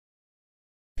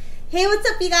Hey, what's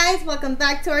up you guys? Welcome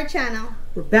back to our channel.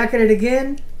 We're back at it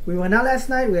again. We went out last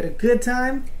night. We had a good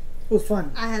time. It was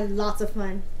fun. I had lots of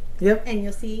fun. Yep. And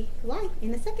you'll see why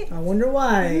in a second. I wonder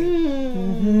why.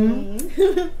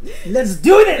 Let's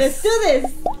do this! Let's do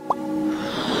this!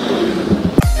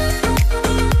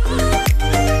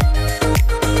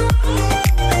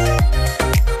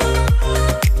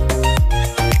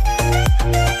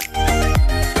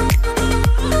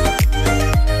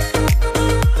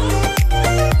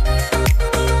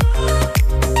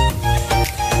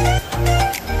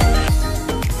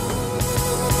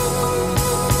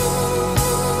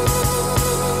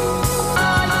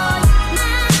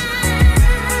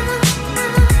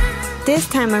 This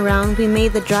time around, we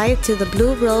made the drive to the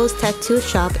Blue Rose Tattoo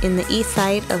Shop in the east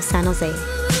side of San Jose.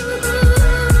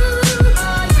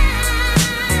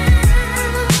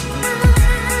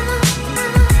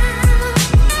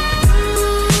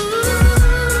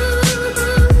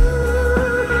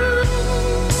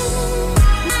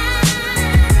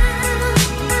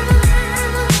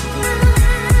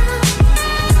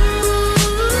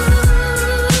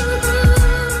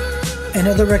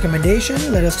 Another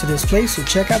recommendation led us to this place, so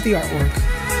check out the artwork.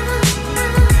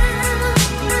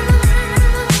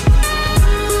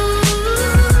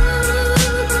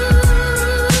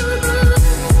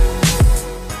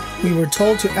 We were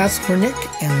told to ask for Nick,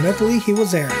 and luckily he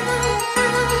was there.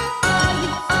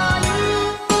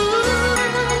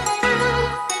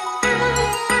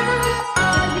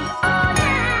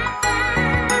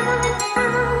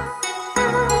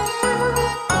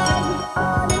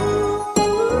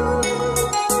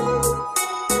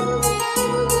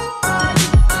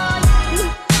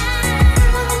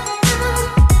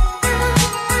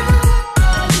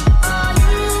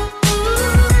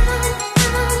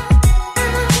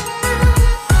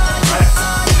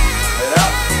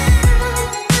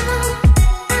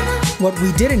 What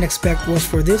we didn't expect was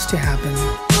for this to happen.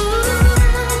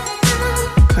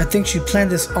 I think she planned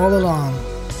this all along.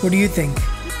 What do you think?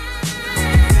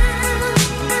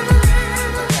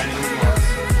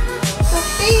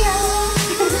 Sophia!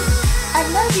 I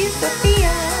love you, Sophia!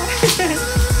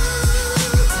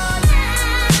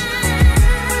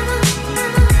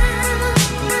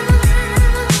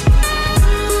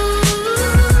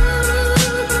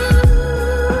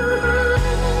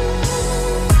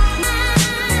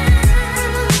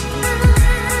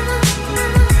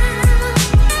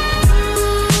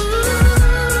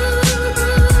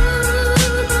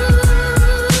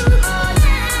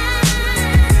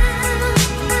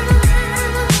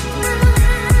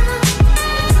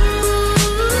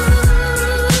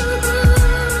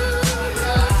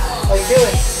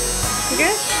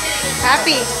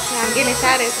 Happy. Yeah, I'm getting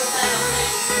excited.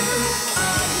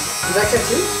 You like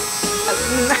tattoos?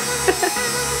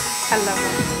 I love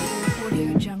them.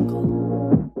 Audio Jungle.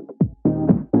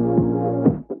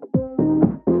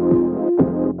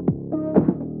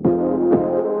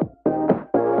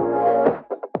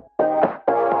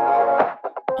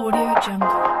 Audio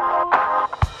Jungle.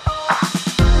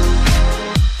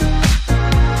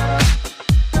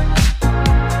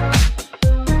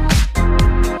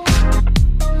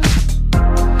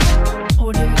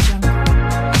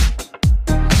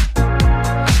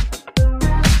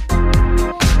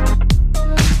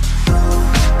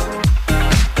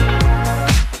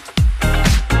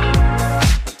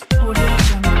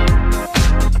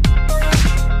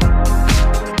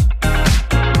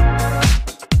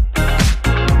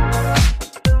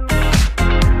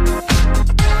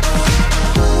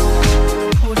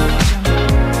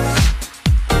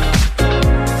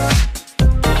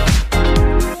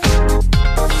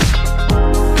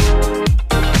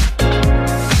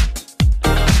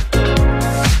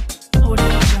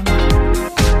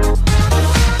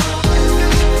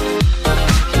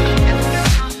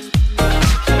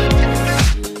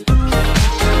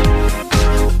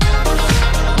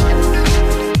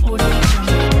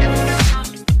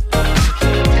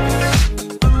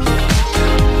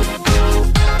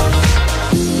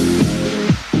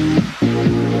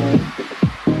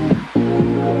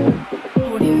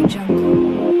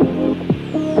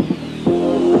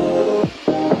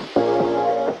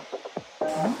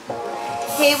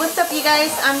 Hey, what's up you guys?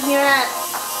 I'm here at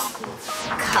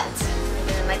Cut. I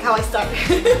didn't like how I started.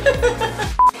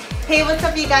 Hey, what's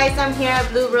up you guys? I'm here at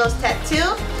Blue Rose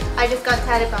Tattoo. I just got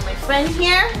tatted by my friend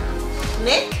here,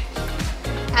 Nick.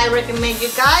 I recommend you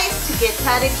guys to get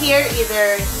tatted here,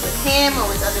 either with him or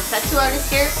with other tattoo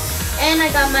artists here. And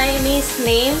I got my niece's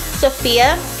name,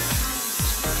 Sophia.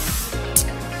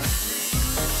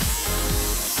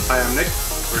 Hi, I'm Nick.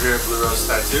 We're here at Blue Rose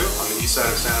Tattoo on the east side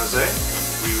of San Jose.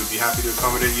 We be happy to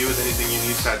accommodate you with anything you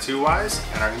need tattoo-wise.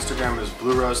 And our Instagram is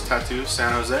Blue Rose Tattoo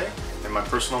San Jose. And my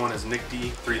personal one is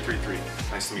NickD333.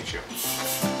 Nice to meet you.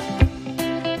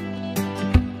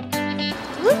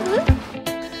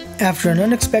 After an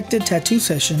unexpected tattoo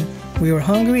session, we were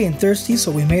hungry and thirsty,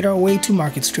 so we made our way to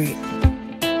Market Street.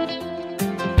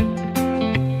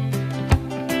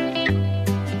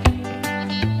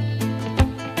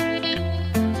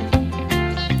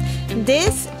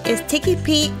 This is Tiki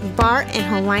Pete Bar and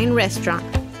Hawaiian Restaurant.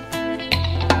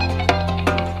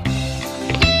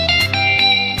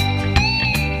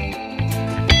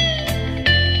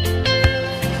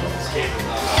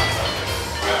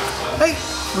 Hey,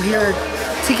 we're here at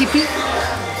Tiki Pete.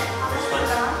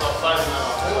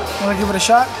 Want to give it a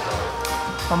shot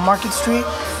on Market Street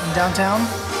in downtown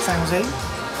San Jose.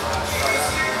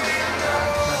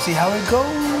 Let's see how it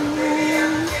goes.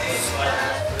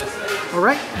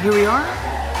 Alright, here we are.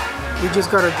 We just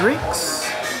got our drinks.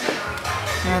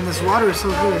 And this water is so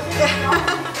good.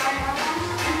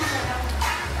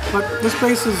 But this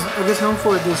place is, I guess, known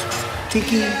for this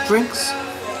tiki drinks,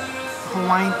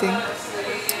 Hawaiian thing.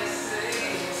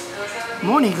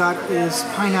 Moni got is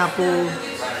pineapple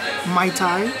Mai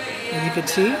Tai, as you can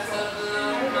see.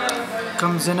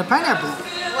 Comes in a pineapple.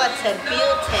 What's a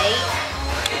beauty?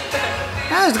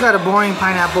 It's got a boring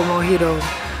pineapple mojito.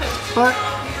 But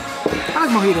I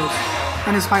like mojitos.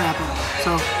 And it's pineapple.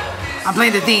 So I'm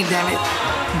playing the theme, damn it.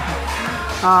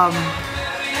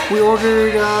 We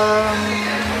ordered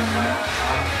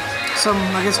some,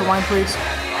 I guess, Hawaiian plates,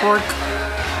 pork,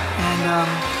 and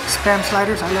spam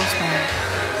sliders. I love spam.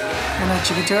 And a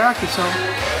chicken teriyaki, so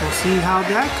we'll see how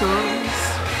that goes.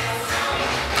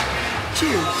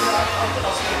 Cheers.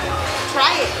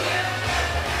 Try it.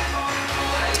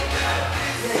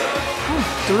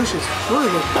 Delicious. Really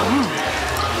good.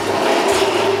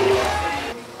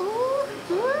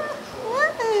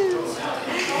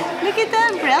 Look at the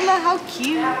umbrella, how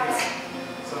cute.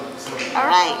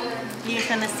 Alright, you're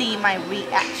gonna see my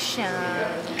reaction.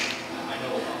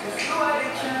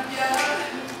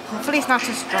 Hopefully it's not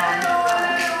too strong.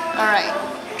 Alright.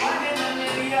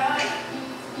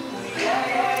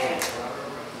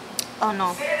 Oh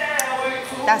no.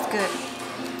 That's good.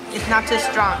 It's not too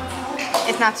strong.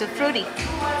 It's not too fruity.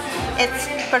 It's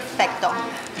perfecto.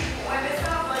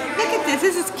 Look at this.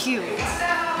 This is cute.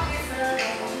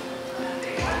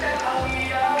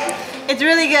 It's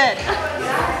really good.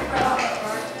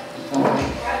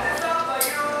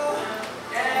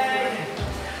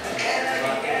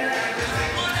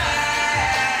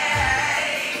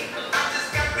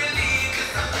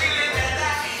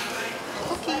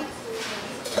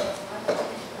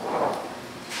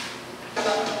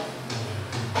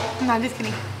 No, I'm just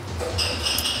kidding.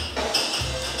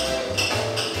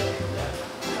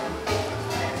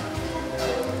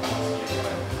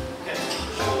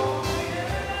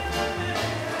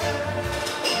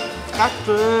 That's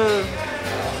good.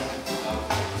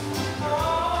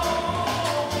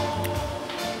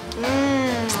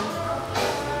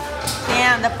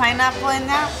 Damn, the pineapple in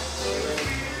that.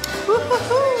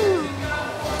 Woo-hoo-hoo.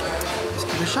 Let's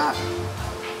give it a shot.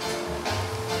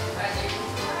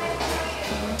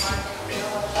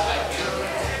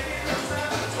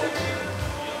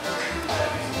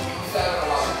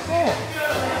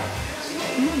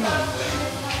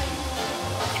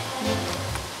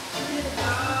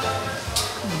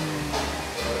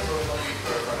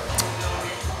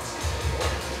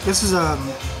 This is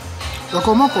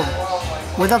loco moco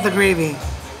without the gravy,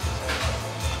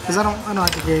 cause I don't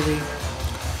like the gravy.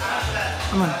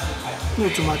 I'm gonna a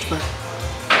little too much, but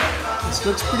this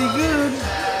looks pretty good.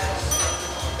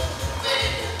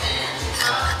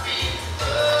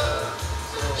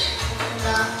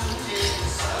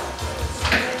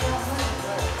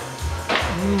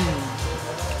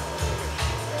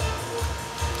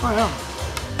 Oh yeah.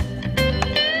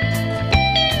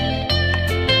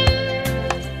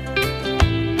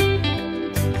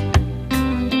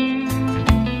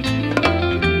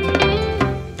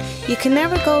 You can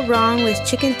never go wrong with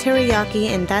chicken teriyaki,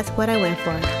 and that's what I went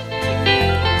for.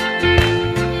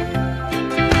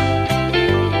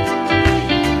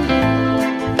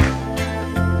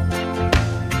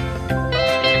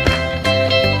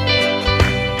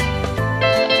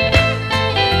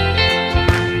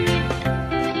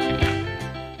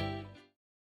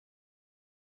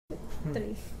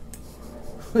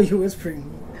 What are you whispering?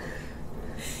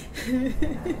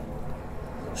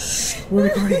 Shh, we're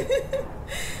recording.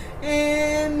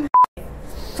 And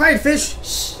Fried fish.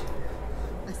 shh.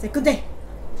 I said good day.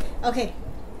 Okay.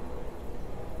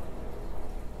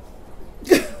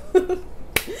 This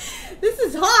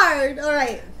is hard. All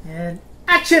right. And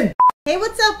action. Hey,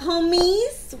 what's up,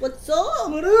 homies? What's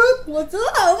up? What up? What's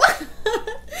up?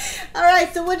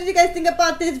 Alright, so what did you guys think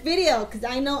about this video? Because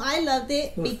I know I loved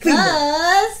it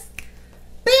because...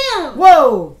 Bam!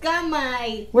 Whoa! Got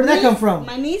my... Where did that come from?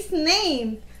 My niece's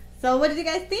name. So what did you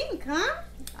guys think, huh?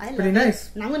 I love Pretty nice.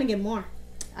 it. And I'm going to get more.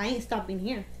 I ain't stopping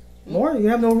here. More? You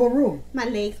have no more room. My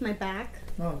legs, my back.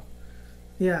 Oh.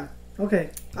 Yeah.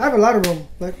 Okay. I have a lot of room,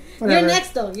 but whatever. You're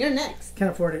next, though. You're next.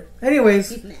 Can't afford it. Anyways.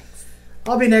 He's next.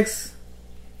 I'll be next.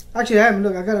 Actually, I haven't.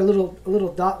 Look, I got a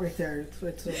little dot right there.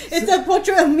 It's a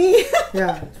portrait of me.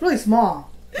 Yeah, it's really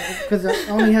small because I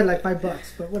only had like $5,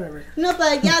 but whatever. No,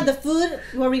 but yeah, the food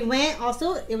where we went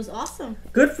also, it was awesome.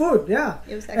 Good food, yeah.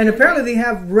 It was and apparently they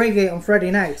have reggae on Friday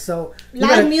night, so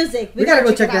live music. We gotta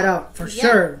go check that out for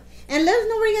sure. And let us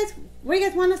know where you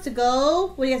guys want us to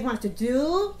go. What you guys want us to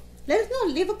do. Let us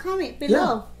know. Leave a comment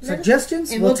below. Yeah.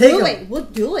 Suggestions. And we'll take do them. it. We'll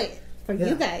do it for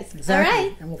you guys. Exactly. All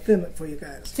right. And we'll film it for you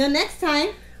guys. Till next time.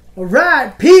 All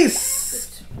right.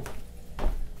 Peace.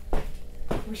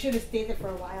 We should have stayed there for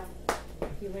a while.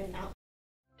 You ran out.